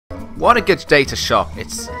What a good day to shop.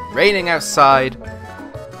 It's raining outside,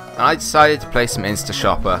 and I decided to play some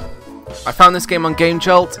InstaShopper. I found this game on Game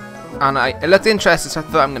Jolt, and it looked interesting, so I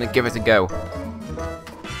thought I'm going to give it a go.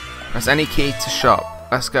 Press any key to shop.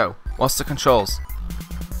 Let's go. What's the controls?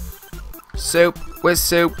 Soup. Where's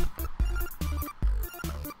soup?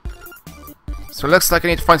 So it looks like I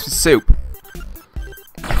need to find some soup.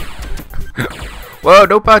 Whoa,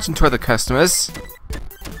 no barging to other customers.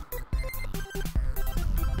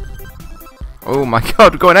 Oh my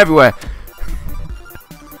god, we're going everywhere.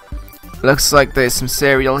 Looks like there's some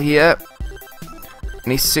cereal here.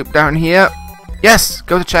 Any soup down here? Yes!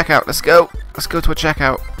 Go to checkout. Let's go. Let's go to a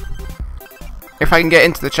checkout. If I can get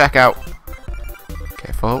into the checkout.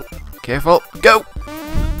 Careful. Careful. Go!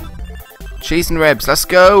 Cheese and ribs. Let's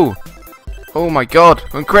go! Oh my god.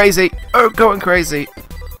 Going crazy. Oh, going crazy.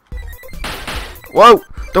 Whoa!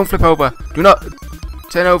 Don't flip over. Do not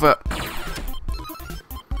turn over.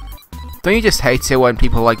 Don't you just hate it when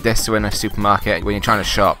people like this are in a supermarket when you're trying to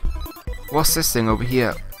shop? What's this thing over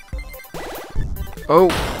here? Oh!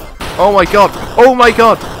 Oh my god! Oh my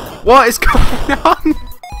god! What is going on?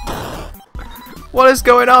 What is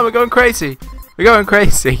going on? We're going crazy! We're going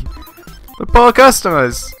crazy! The poor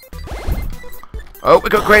customers! Oh, we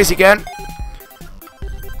got crazy again!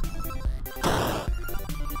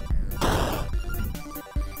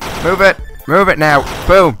 Move it! Move it now!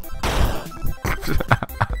 Boom!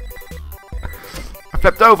 I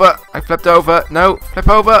flipped over! I flipped over! No! Flip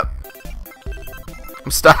over! I'm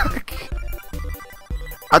stuck!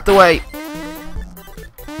 Out the way!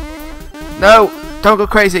 No! Don't go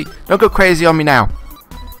crazy! Don't go crazy on me now!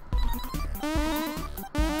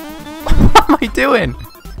 What am I doing?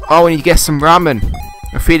 Oh, we need to get some ramen.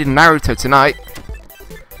 We're feeding Naruto tonight.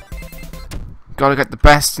 Gotta get the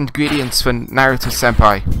best ingredients for Naruto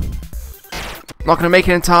senpai. Not gonna make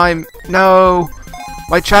it in time. No!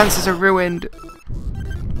 My chances are ruined.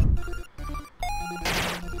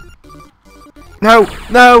 No!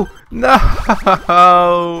 No! No!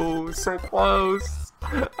 So close!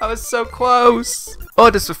 I was so close!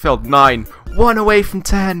 Orders fulfilled 9. 1 away from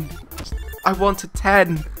 10. I wanted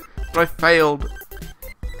 10, but I failed.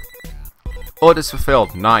 Orders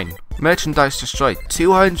fulfilled 9. Merchandise destroyed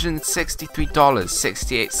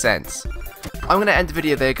 $263.68. I'm going to end the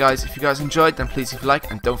video there, guys. If you guys enjoyed, then please leave a like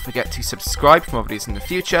and don't forget to subscribe for more videos in the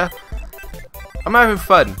future. I'm having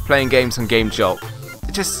fun playing games on Game Jolt.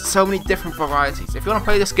 There's just so many different varieties. If you want to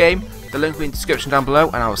play this game, the link will be in the description down below,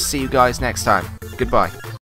 and I will see you guys next time. Goodbye.